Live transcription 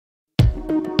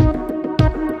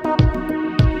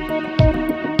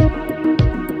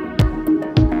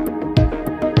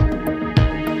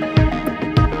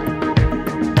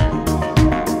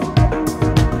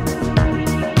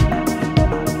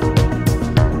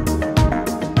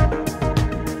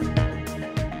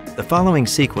The following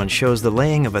sequence shows the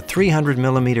laying of a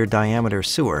 300mm diameter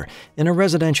sewer in a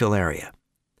residential area.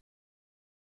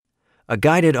 A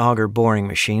guided auger boring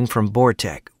machine from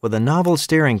Bohrtec with a novel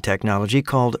steering technology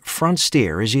called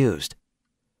Frontsteer is used.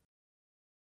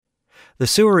 The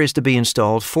sewer is to be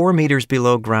installed 4 meters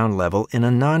below ground level in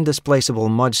a non-displaceable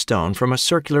mudstone from a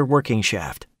circular working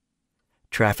shaft.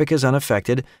 Traffic is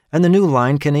unaffected, and the new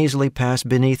line can easily pass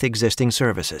beneath existing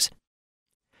services.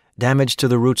 Damage to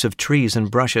the roots of trees and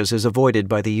brushes is avoided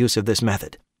by the use of this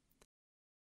method.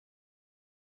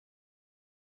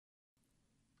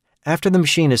 After the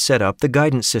machine is set up, the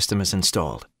guidance system is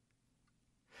installed.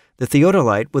 The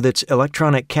theodolite with its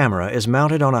electronic camera is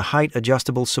mounted on a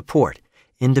height-adjustable support,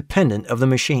 independent of the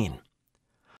machine.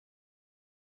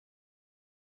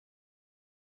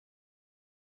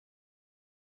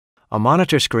 A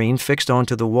monitor screen fixed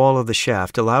onto the wall of the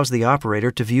shaft allows the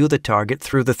operator to view the target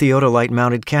through the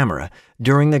theodolite-mounted camera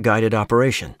during the guided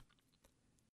operation.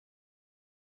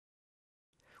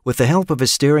 With the help of a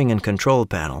steering and control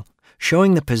panel,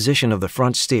 showing the position of the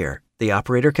front steer, the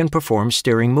operator can perform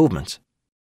steering movements.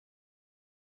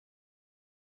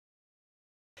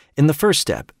 In the first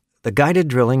step, the guided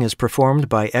drilling is performed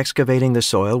by excavating the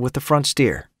soil with the front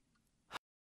steer.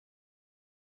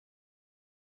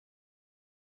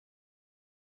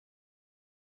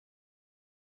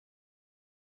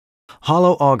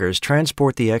 Hollow augers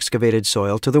transport the excavated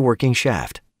soil to the working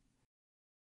shaft.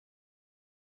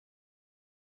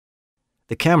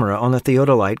 The camera on the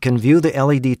theodolite can view the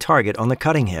LED target on the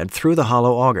cutting head through the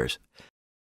hollow augers,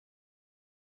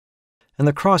 and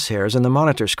the crosshairs in the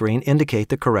monitor screen indicate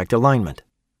the correct alignment.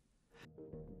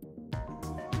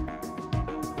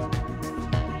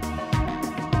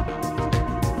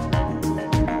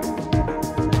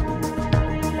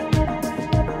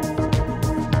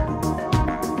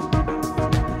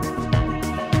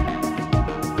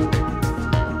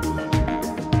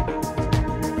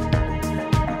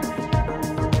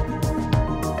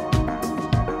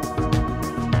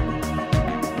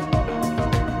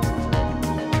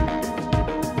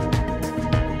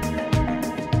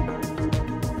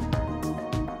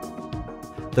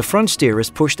 The front steer is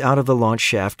pushed out of the launch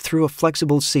shaft through a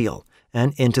flexible seal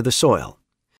and into the soil.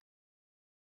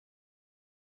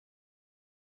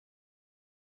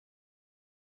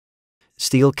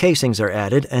 Steel casings are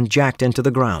added and jacked into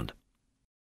the ground.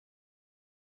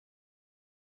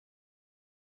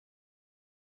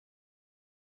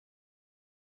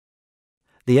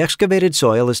 The excavated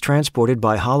soil is transported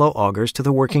by hollow augers to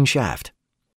the working shaft.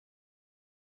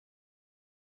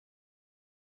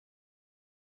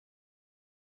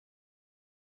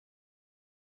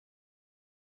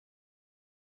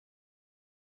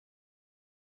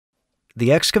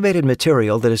 The excavated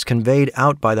material that is conveyed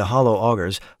out by the hollow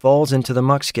augers falls into the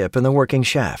muck skip in the working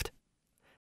shaft.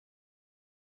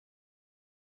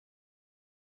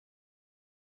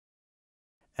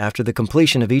 After the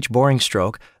completion of each boring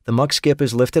stroke, the muck skip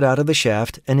is lifted out of the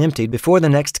shaft and emptied before the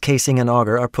next casing and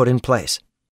auger are put in place.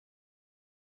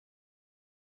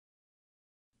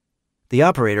 The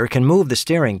operator can move the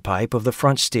steering pipe of the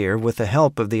front steer with the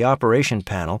help of the operation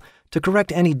panel to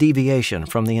correct any deviation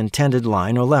from the intended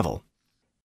line or level.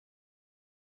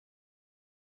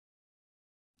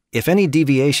 If any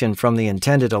deviation from the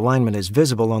intended alignment is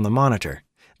visible on the monitor,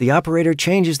 the operator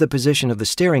changes the position of the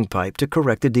steering pipe to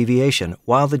correct the deviation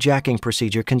while the jacking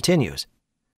procedure continues.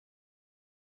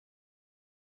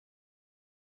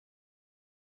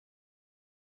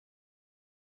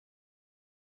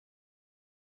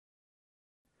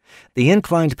 The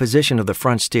inclined position of the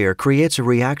front steer creates a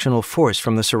reactional force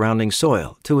from the surrounding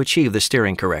soil to achieve the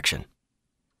steering correction.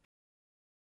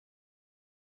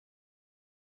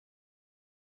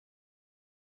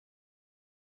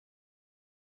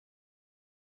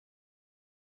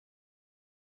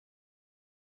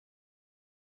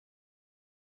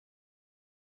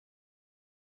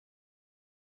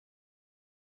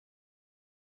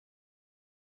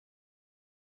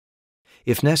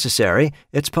 If necessary,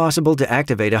 it's possible to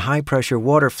activate a high-pressure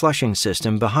water flushing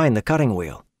system behind the cutting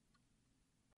wheel.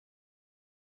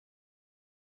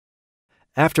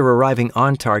 After arriving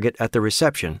on target at the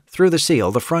reception, through the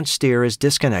seal, the front steer is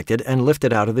disconnected and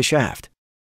lifted out of the shaft.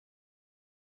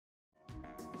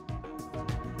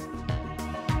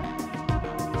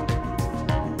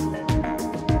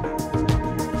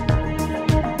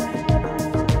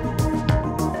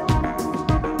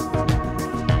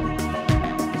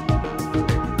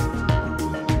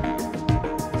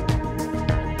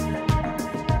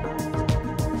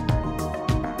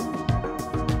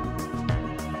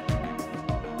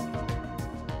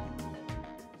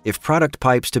 If product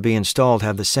pipes to be installed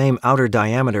have the same outer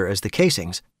diameter as the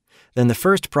casings, then the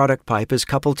first product pipe is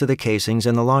coupled to the casings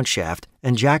in the launch shaft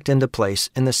and jacked into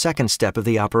place in the second step of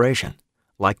the operation,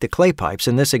 like the clay pipes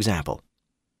in this example.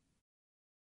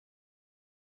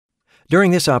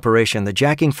 During this operation, the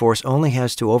jacking force only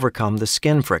has to overcome the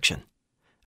skin friction.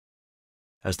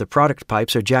 As the product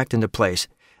pipes are jacked into place,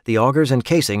 the augers and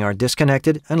casing are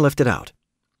disconnected and lifted out.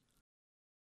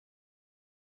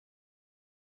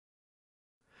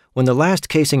 When the last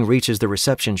casing reaches the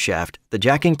reception shaft, the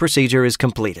jacking procedure is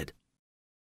completed.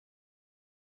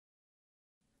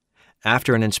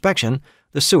 After an inspection,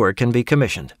 the sewer can be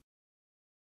commissioned.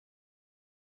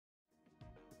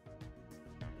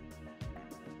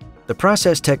 The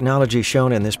process technology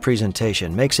shown in this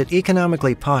presentation makes it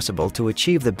economically possible to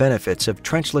achieve the benefits of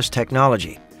trenchless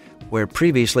technology, where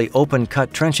previously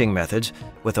open-cut trenching methods,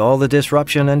 with all the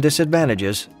disruption and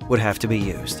disadvantages, would have to be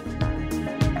used.